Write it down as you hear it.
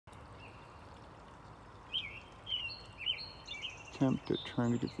attempt at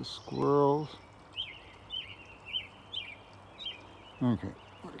trying to get the squirrels. Okay,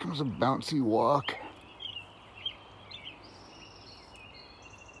 here comes a bouncy walk.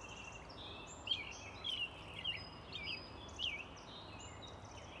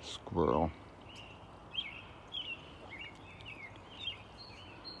 Squirrel.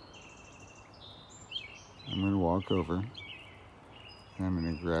 I'm going to walk over and I'm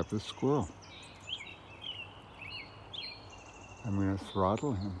going to grab the squirrel. I'm going to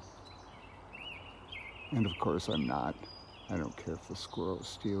throttle him. And of course I'm not. I don't care if the squirrel is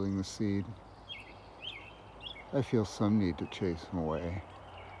stealing the seed. I feel some need to chase him away.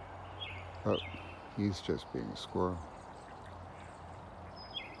 But he's just being a squirrel.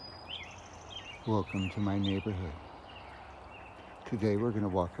 Welcome to my neighborhood. Today we're going to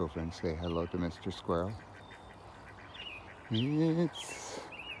walk over and say hello to Mr. Squirrel. It's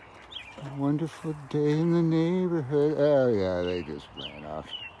a wonderful day in the neighborhood. Oh yeah, they just ran off.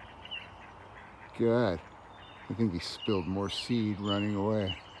 God, I think he spilled more seed running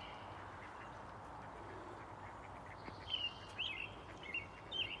away.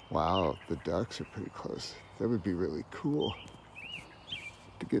 Wow, the ducks are pretty close. That would be really cool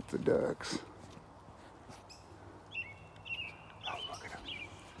to get the ducks. Oh, look at them.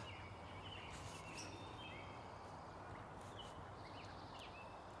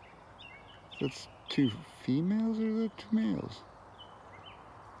 That's two females or are that two males?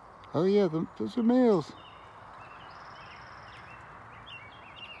 Oh yeah, those are males.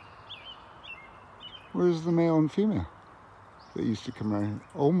 Where's the male and female that used to come around here?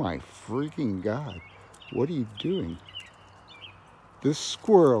 Oh my freaking God. What are you doing? This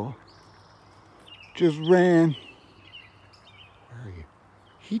squirrel just ran. Where are you?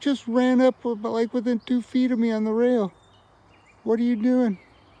 He just ran up like within 2 feet of me on the rail. What are you doing?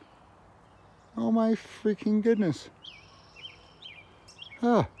 Oh my freaking goodness.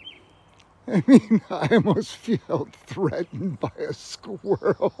 Huh. I mean, I almost felt threatened by a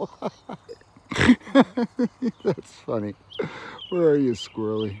squirrel. That's funny. Where are you,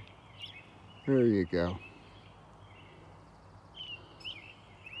 Squirrely? There you go.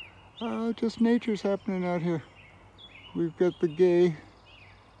 Just nature's happening out here. We've got the gay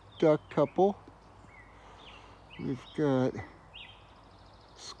duck couple. We've got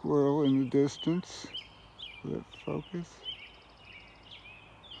squirrel in the distance. Will it focus?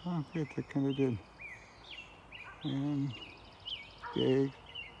 Oh, good, that kind of did. And gay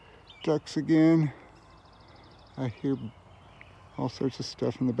ducks again. I hear all sorts of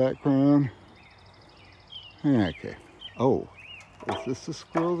stuff in the background. Okay. Oh, is this the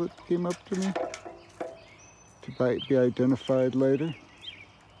squirrel that came up to me to be identified later?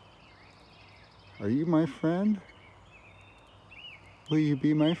 Are you my friend? Will you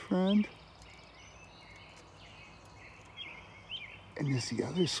be my friend? And is the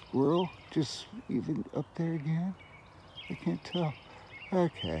other squirrel just even up there again? I can't tell.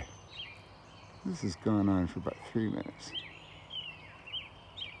 Okay. This has gone on for about 3 minutes.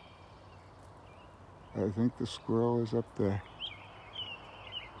 I think the squirrel is up there.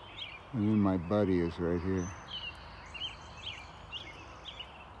 And then my buddy is right here.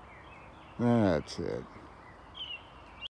 That's it.